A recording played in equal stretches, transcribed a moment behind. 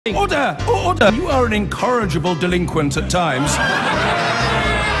Order! Order! You are an incorrigible delinquent at times.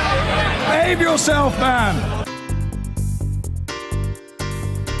 Behave yourself, man!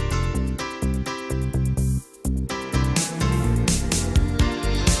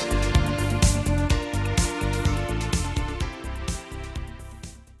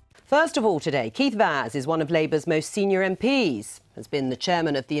 First of all today, Keith Vaz is one of Labour's most senior MPs, has been the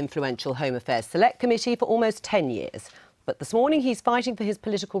chairman of the influential Home Affairs Select Committee for almost 10 years. But this morning he's fighting for his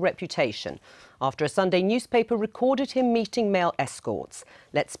political reputation after a Sunday newspaper recorded him meeting male escorts.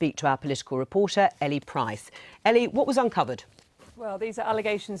 Let's speak to our political reporter, Ellie Price. Ellie, what was uncovered? Well, these are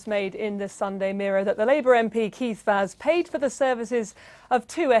allegations made in the Sunday Mirror that the Labour MP Keith Vaz paid for the services of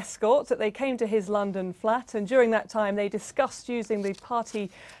two escorts, that they came to his London flat, and during that time they discussed using the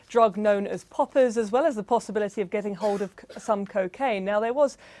party drug known as poppers, as well as the possibility of getting hold of some cocaine. Now, there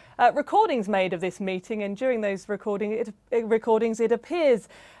was recordings made of this meeting, and during those recordings it appears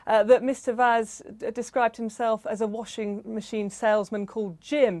that Mr Vaz described himself as a washing machine salesman called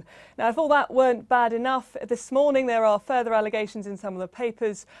Jim. Now, if all that weren't bad enough, this morning there are further allegations in some of the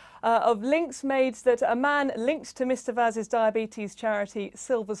papers of links made that a man linked to Mr Vaz's diabetes charity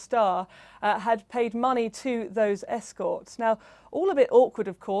Silver Star had paid money to those escorts. Now, all a bit awkward,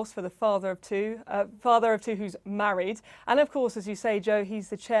 of course, for the father of two who's married. And of course, as you say, Joe, he's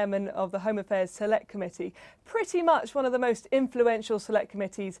the chairman of the Home Affairs Select Committee. Pretty much one of the most influential select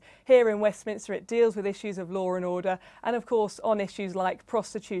committees here in Westminster. It deals with issues of law and order and, of course, on issues like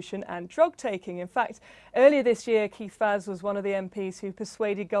prostitution and drug taking. In fact, earlier this year, Keith Vaz was one of the MPs who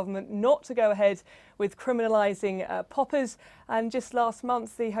persuaded government not to go ahead with criminalising poppers. And just last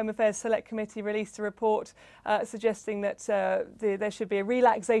month, the Home Affairs Select Committee released a report suggesting that there should be a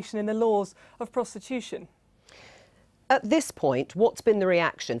relaxation in the laws of prostitution. At this point, what's been the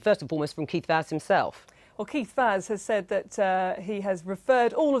reaction, first and foremost, from Keith Vaz himself? Well, Keith Vaz has said that he has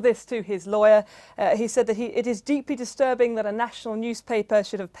referred all of this to his lawyer. He said that it is deeply disturbing that a national newspaper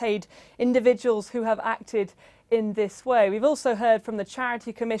should have paid individuals who have acted in this way. We've also heard from the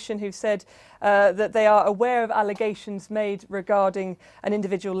Charity Commission, who said that they are aware of allegations made regarding an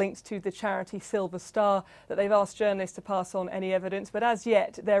individual linked to the charity Silver Star, that they've asked journalists to pass on any evidence, but as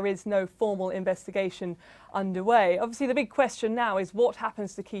yet there is no formal investigation underway. Obviously, the big question now is what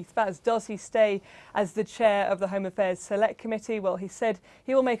happens to Keith Vaz? Does he stay as the chair of the Home Affairs Select Committee? Well, he said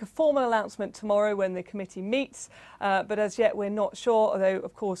he will make a formal announcement tomorrow when the committee meets, but as yet we're not sure, although,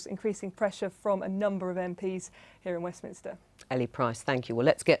 of course, increasing pressure from a number of MPs here in Westminster. Ellie Price, thank you. Well,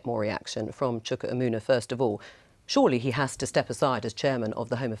 let's get more reaction from Chuka Umunna first of all. Surely he has to step aside as chairman of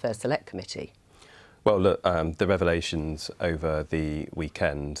the Home Affairs Select Committee. Well, look, the revelations over the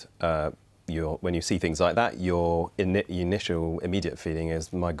weekend, when you see things like that, your initial immediate feeling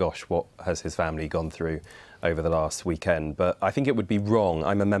is, my gosh, what has his family gone through over the last weekend? But I think it would be wrong.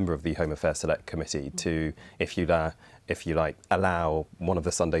 I'm a member of the Home Affairs Select Committee to, if you like, allow one of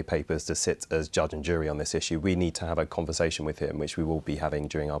the Sunday papers to sit as judge and jury on this issue. We need to have a conversation with him, which we will be having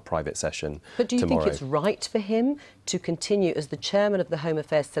during our private session tomorrow. But do you think it's right for him to continue as the chairman of the Home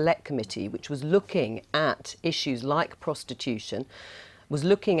Affairs Select Committee, which was looking at issues like prostitution, was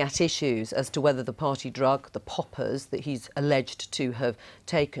looking at issues as to whether the party drug, the poppers that he's alleged to have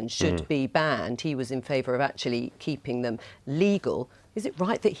taken, should be banned? He was in favour of actually keeping them legal. Is it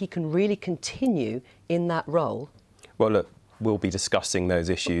right that he can really continue in that role? Well, look, we'll be discussing those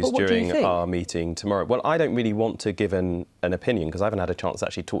issues during our meeting tomorrow. Well, I don't really want to give an opinion because I haven't had a chance to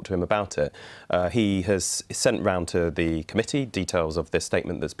actually talk to him about it. He has sent round to the committee details of this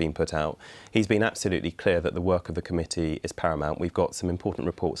statement that's been put out. He's been absolutely clear that the work of the committee is paramount. We've got some important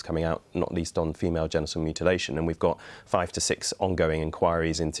reports coming out, not least on female genital mutilation, and we've got 5 to 6 ongoing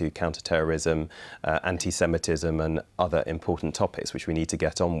inquiries into counter-terrorism, anti-Semitism and other important topics which we need to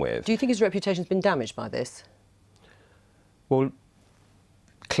get on with. Do you think his reputation's been damaged by this? Well,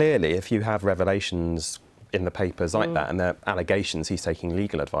 clearly, if you have revelations in the papers like that and there are allegations he's taking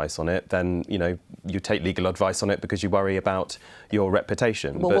legal advice on it, then, you know, you take legal advice on it because you worry about your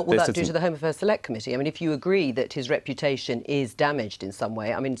reputation. Well, what will that do to the Home Affairs Select Committee? I mean, if you agree that his reputation is damaged in some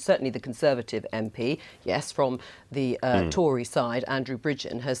way, I mean, certainly the Conservative MP, yes, from the Tory side, Andrew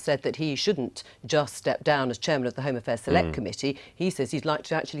Bridgen, has said that he shouldn't just step down as chairman of the Home Affairs Select Committee. He says he'd like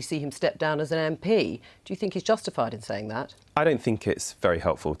to actually see him step down as an MP. Do you think he's justified in saying that? I don't think it's very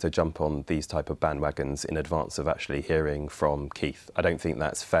helpful to jump on these type of bandwagons in advance of actually hearing from Keith. I don't think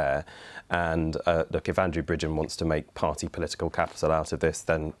that's fair. And look, if Andrew Bridgen wants to make party political capital out of this,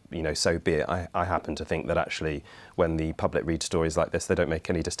 then, you know, so be it. I happen to think that actually when the public read stories like this, they don't make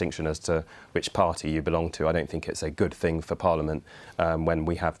any distinction as to which party you belong to. I don't think it's a good thing for Parliament when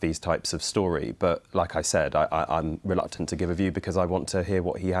we have these types of story. But like I said, I'm reluctant to give a view because I want to hear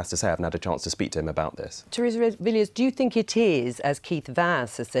what he has to say. I haven't had a chance to speak to him about this. Theresa Villiers, do you think it is, as Keith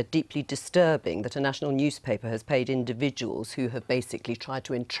Vaz has said, deeply disturbing that a national newspaper has paid individuals who have basically tried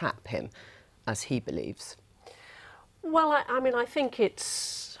to entrap him, as he believes? Well, I mean, I think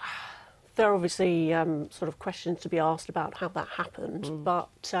there are obviously sort of questions to be asked about how that happened,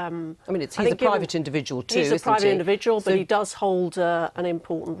 but I mean, he's a private individual too, isn't he? He's a private individual, but he does hold an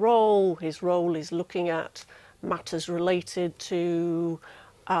important role. His role is looking at matters related to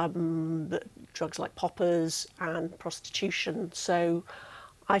drugs like poppers and prostitution. So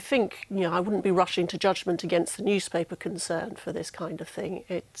I think, you know, I wouldn't be rushing to judgment against the newspaper concerned for this kind of thing.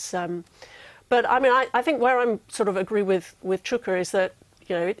 It's, but I mean, I think where I'm sort of agree with Chuka is that,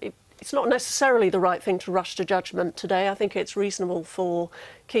 you know, it's not necessarily the right thing to rush to judgment today. I think it's reasonable for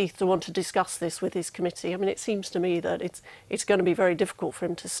Keith to want to discuss this with his committee. I mean, it seems to me that it's going to be very difficult for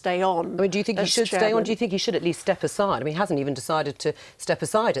him to stay on. I mean, do you think he should stay on? Do you think he should at least step aside? I mean, he hasn't even decided to step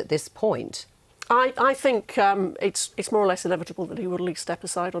aside at this point. I think it's more or less inevitable that he would at least step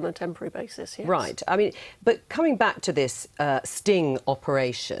aside on a temporary basis, yes. Right. I mean, but coming back to this sting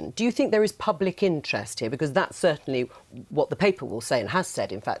operation, do you think there is public interest here? Because that's certainly what the paper will say and has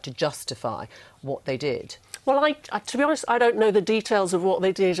said, in fact, to justify what they did. Well, to be honest, I don't know the details of what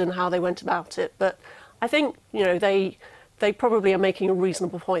they did and how they went about it, but I think, you know, they probably are making a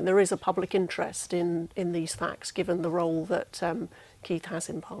reasonable point. There is a public interest in these facts, given the role that Keith has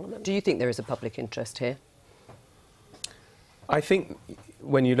in Parliament. Do you think there is a public interest here? I think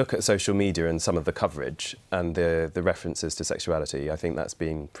when you look at social media and some of the coverage and the references to sexuality, I think that's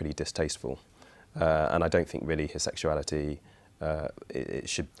been pretty distasteful. And I don't think really his sexuality it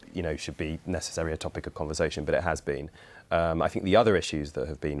should be necessarily a topic of conversation, but it has been. I think the other issues that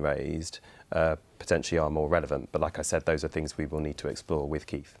have been raised potentially are more relevant, but like I said, those are things we will need to explore with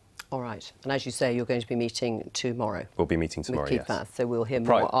Keith. All right. And as you say, you're going to be meeting tomorrow. We'll be meeting tomorrow, with Keith Vaz, so we'll hear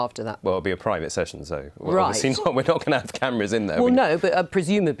more after that. Well, it'll be a private session, so right. Obviously we're not going to have cameras in there. Well, no, but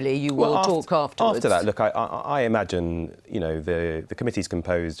presumably you will talk afterwards. After that, look, I imagine, you know, the committee's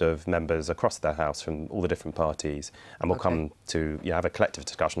composed of members across the House from all the different parties, and we'll come to have a collective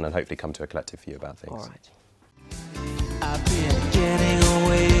discussion and hopefully come to a collective view about things. All right. I've been getting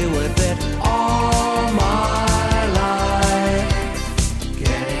away with it all.